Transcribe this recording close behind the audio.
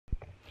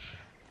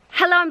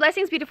Hello and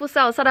blessings, beautiful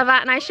souls.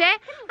 Saravá Axé.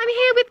 I'm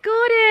here with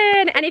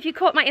Gordon. And if you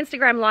caught my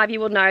Instagram live, you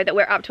will know that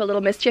we're up to a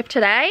little mischief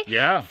today.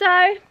 Yeah.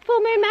 So,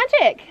 full moon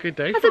magic. Good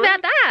day. How's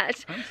about that?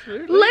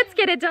 Absolutely. Let's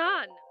get it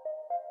done.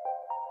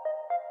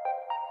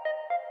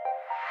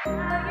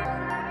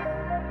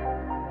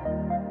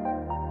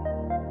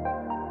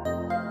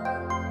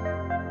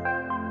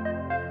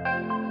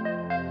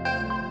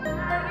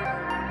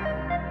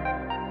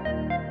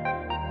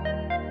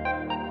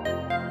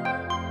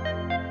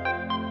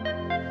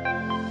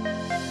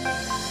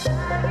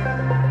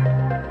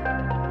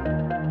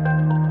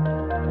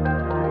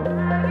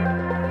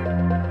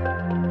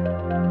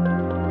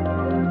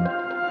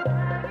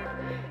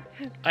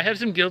 I have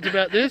some guilt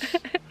about this.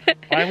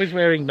 I was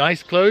wearing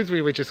nice clothes.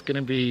 We were just going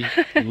to be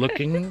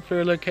looking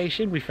for a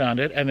location. We found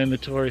it, and then the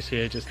tourist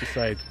here just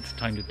decided it's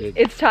time to dig.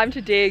 It's time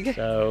to dig.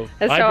 So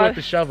I brought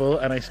the shovel,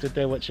 and I stood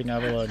there watching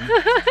Avalon.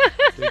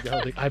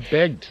 I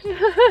begged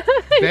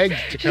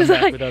to come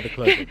back with other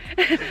clothes.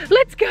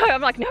 Let's go.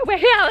 I'm like, no, we're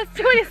here. Let's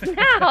do this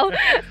now.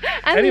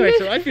 And anyway,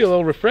 so I feel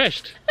all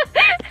refreshed.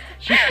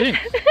 She stinks.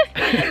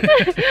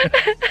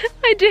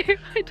 I do.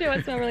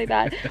 I smell really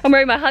bad. I'm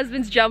wearing my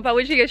husband's jumper,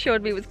 which he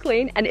assured me was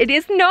clean, and it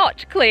is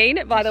not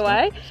clean, by the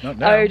way. It's not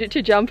now. Ode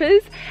to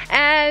jumpers.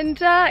 And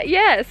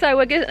yeah, so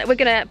we're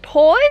gonna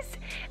pause,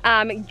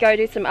 go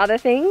do some other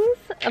things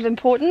of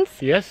importance.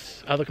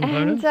 Yes, other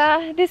components.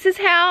 And this is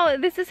how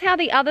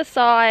the other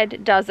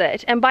side does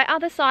it. And by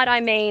other side, I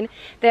mean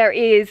there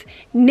is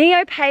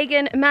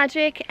neo-pagan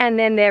magic, and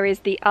then there is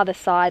the other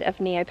side of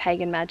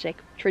neo-pagan magic.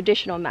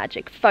 Traditional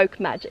magic, folk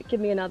magic. Give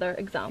me another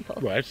example.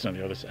 Well, it's not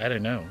the other side. I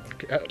don't know.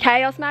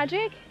 Chaos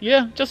magic?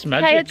 Yeah, just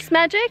magic. Chaos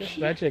magic? Just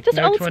magic. Just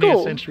no old 20th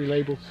school. century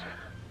labels.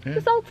 Yeah.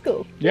 Just old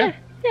school. Yeah.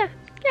 Yeah.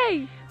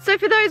 Yay. So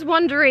for those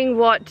wondering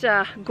what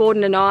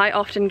Gordon and I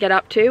often get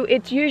up to,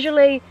 it's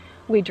usually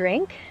we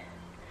drink,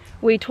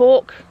 we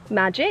talk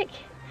magic,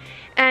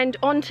 and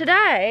on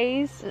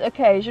today's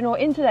occasion, or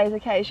in today's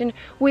occasion,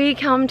 we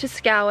come to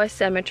scour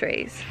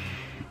cemeteries.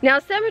 Now,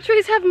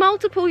 cemeteries have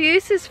multiple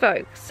uses,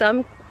 folks.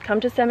 Some come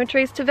to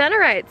cemeteries to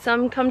venerate,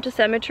 some come to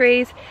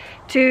cemeteries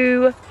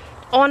to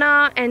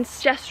honor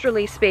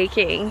ancestrally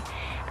speaking,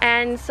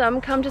 and some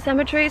come to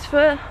cemeteries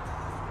for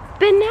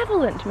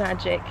benevolent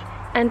magic,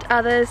 and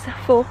others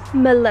for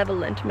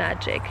malevolent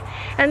magic.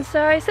 And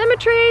so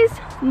cemeteries,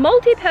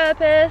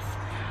 multi-purpose,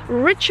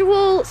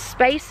 ritual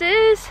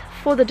spaces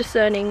for the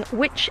discerning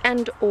witch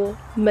and or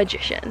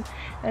magician.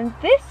 And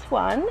this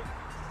one,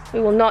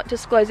 we will not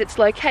disclose its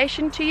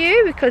location to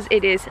you because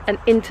it is an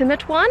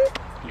intimate one.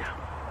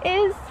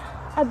 Is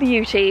a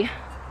beauty.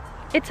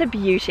 It's a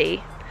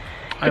beauty.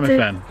 I'm a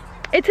fan.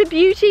 It's a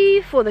beauty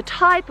for the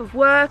type of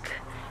work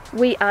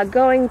we are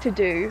going to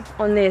do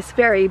on this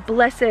very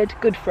blessed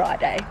Good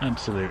Friday.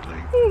 Absolutely.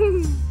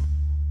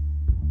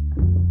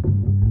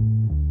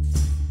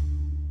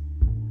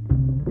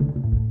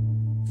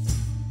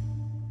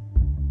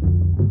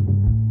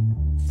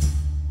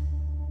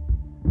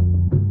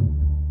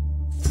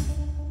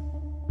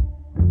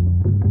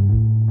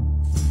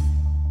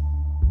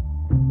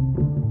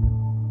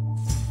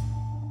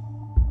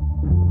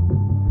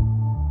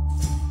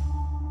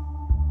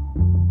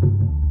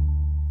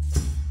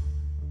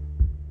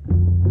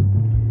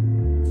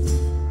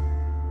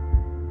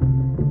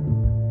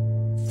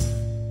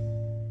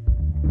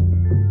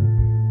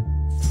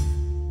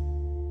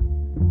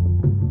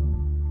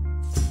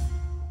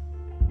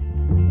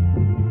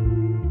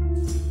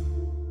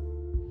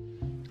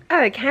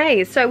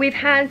 Okay, so we've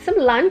had some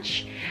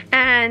lunch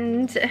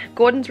and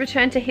Gordon's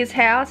returned to his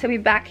house. He'll be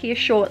back here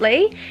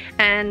shortly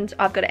and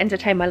I've got to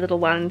entertain my little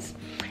ones.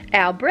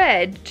 Our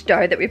bread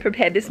dough that we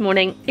prepared this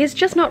morning is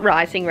just not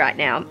rising right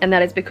now, and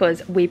that is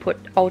because we put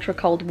ultra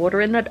cold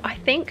water in it, I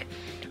think.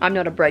 I'm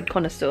not a bread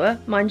connoisseur,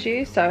 mind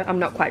you, so I'm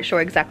not quite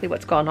sure exactly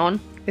what's gone on.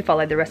 We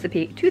followed the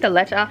recipe to the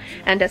letter,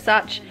 and as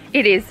such,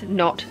 it is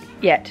not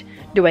yet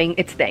doing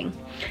its thing.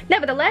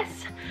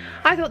 Nevertheless,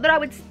 I thought that I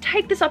would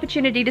take this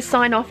opportunity to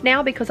sign off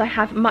now because I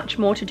have much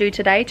more to do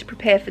today to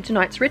prepare for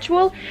tonight's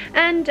ritual,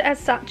 and as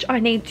such I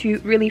need to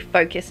really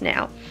focus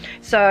now.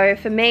 So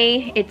for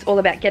me, it's all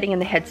about getting in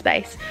the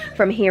headspace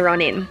from here on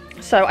in.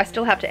 So I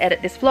still have to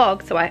edit this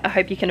vlog, so I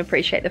hope you can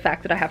appreciate the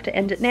fact that I have to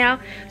end it now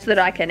so that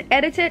I can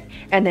edit it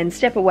and then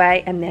step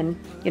away and then,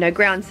 you know,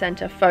 ground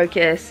center,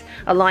 focus,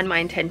 align my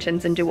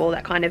intentions and do all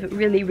that kind of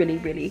really, really,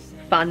 really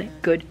fun,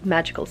 good,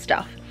 magical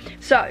stuff.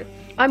 So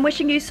I'm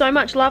wishing you so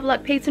much love,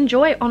 luck, peace and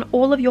joy on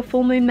all of your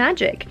full moon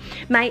magic.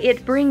 May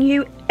it bring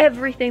you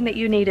everything that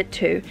you need it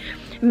to.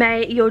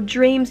 May your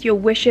dreams, your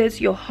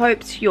wishes, your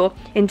hopes, your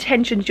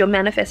intentions, your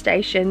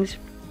manifestations,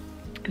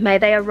 may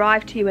they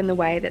arrive to you in the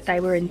way that they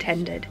were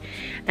intended.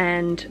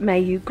 And may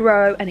you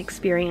grow and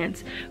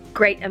experience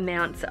great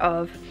amounts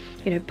of,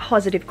 you know,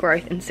 positive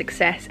growth and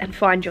success and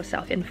find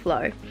yourself in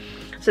flow.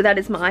 So that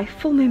is my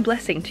full moon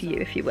blessing to you,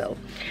 if you will.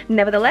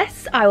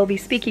 Nevertheless, I will be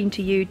speaking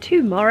to you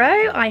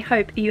tomorrow. I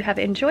hope you have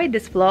enjoyed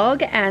this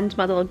vlog and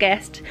my little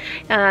guest,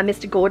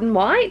 Mr. Gordon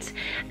White.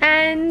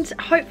 And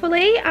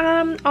hopefully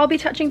I'll be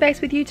touching base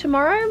with you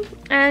tomorrow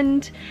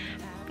and,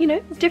 you know,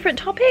 different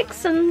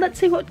topics, and let's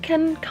see what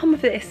can come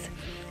of this.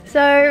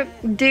 So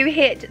do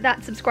hit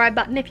that subscribe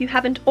button if you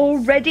haven't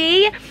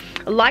already.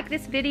 Like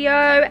this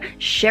video,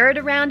 share it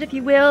around if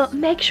you will.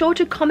 Make sure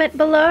to comment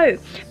below,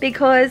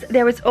 because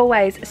there is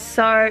always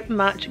so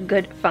much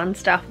good fun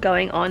stuff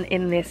going on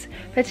in this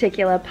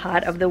particular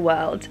part of the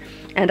world.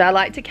 And I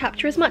like to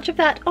capture as much of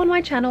that on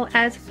my channel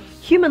as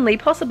humanly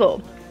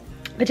possible,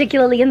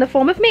 particularly in the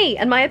form of me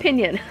and my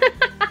opinion.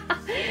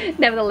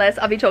 Nevertheless,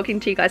 I'll be talking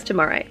to you guys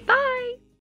tomorrow. Bye!